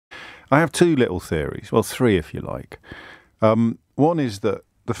I have two little theories, well, three if you like. One is that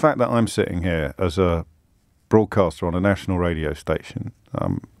the fact that I'm sitting here as a broadcaster on a national radio station,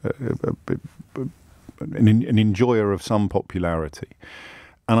 an enjoyer of some popularity,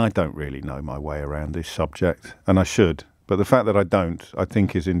 and I don't really know my way around this subject, and I should, but the fact that I don't, I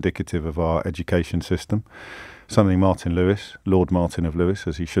think is indicative of our education system. Something Martin Lewis, Lord Martin of Lewis,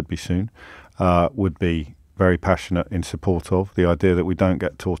 as he should be soon, would be very passionate in support of, the idea that we don't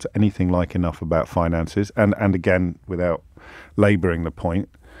get taught anything like enough about finances, and again, without labouring the point,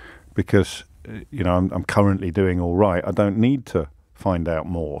 because I'm currently doing all right. I don't need to find out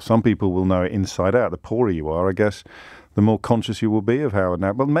more. Some people will know it inside out. The poorer you are, I guess, the more conscious you will be of how.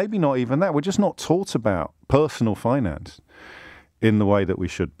 Now, but maybe not even that. We're just not taught about personal finance in the way that we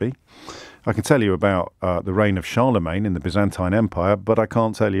should be. I can tell you about the reign of Charlemagne in the Byzantine Empire, but I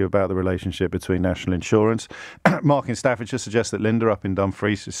can't tell you about the relationship between national insurance. Mark in Staffordshire suggests that Linda up in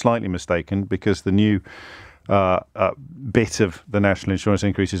Dumfries is slightly mistaken because the new bit of the national insurance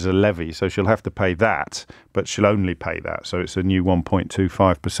increase is a levy, so she'll have to pay that, but she'll only pay that. So it's a new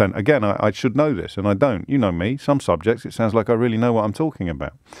 1.25%. Again, I should know this, and I don't. You know me. Some subjects, it sounds like I really know what I'm talking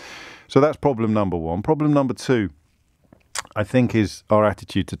about. So that's problem number one. Problem number two, I think, is our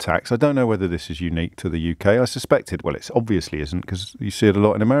attitude to tax. I don't know whether this is unique to the UK. I suspect it. Well, it obviously isn't, because you see it a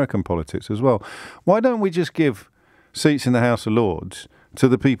lot in American politics as well. Why don't we just give seats in the House of Lords to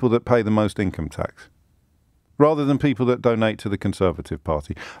the people that pay the most income tax, rather than people that donate to the Conservative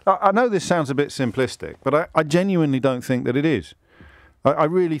Party? I know this sounds a bit simplistic, but I genuinely don't think that it is. I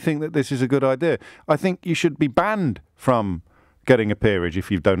really think that this is a good idea. I think you should be banned from getting a peerage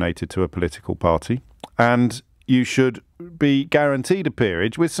if you've donated to a political party, and you should be guaranteed a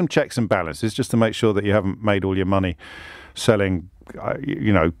peerage with some checks and balances, just to make sure that you haven't made all your money selling,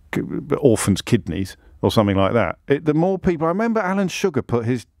 orphans' kidneys or something like that. The more people... I remember Alan Sugar put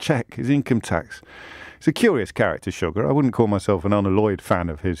his income tax... He's a curious character, Sugar. I wouldn't call myself an unalloyed fan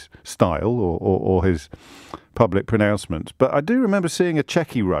of his style or his public pronouncements. But I do remember seeing a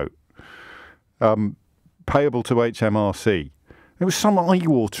cheque he wrote, payable to HMRC. It was some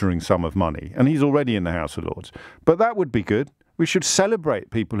eye-watering sum of money, and he's already in the House of Lords. But that would be good. We should celebrate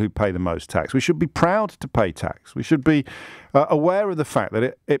people who pay the most tax. We should be proud to pay tax. We should be aware of the fact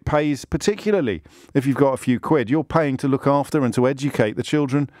that it pays, particularly if you've got a few quid. You're paying to look after and to educate the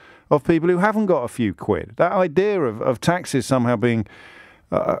children of people who haven't got a few quid. That idea of taxes somehow being...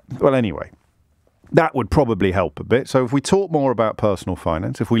 well, anyway, that would probably help a bit. So if we talk more about personal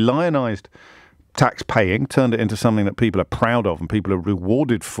finance, if we lionised tax paying, turned it into something that people are proud of and people are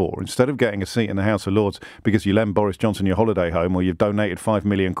rewarded for, instead of getting a seat in the House of Lords because you lend Boris Johnson your holiday home or you've donated 5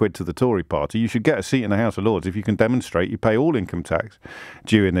 million quid to the Tory party, you should get a seat in the House of Lords if you can demonstrate you pay all income tax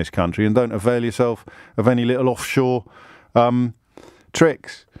due in this country and don't avail yourself of any little offshore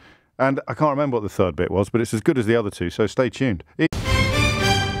tricks. And I can't remember what the third bit was, but it's as good as the other two, so stay tuned.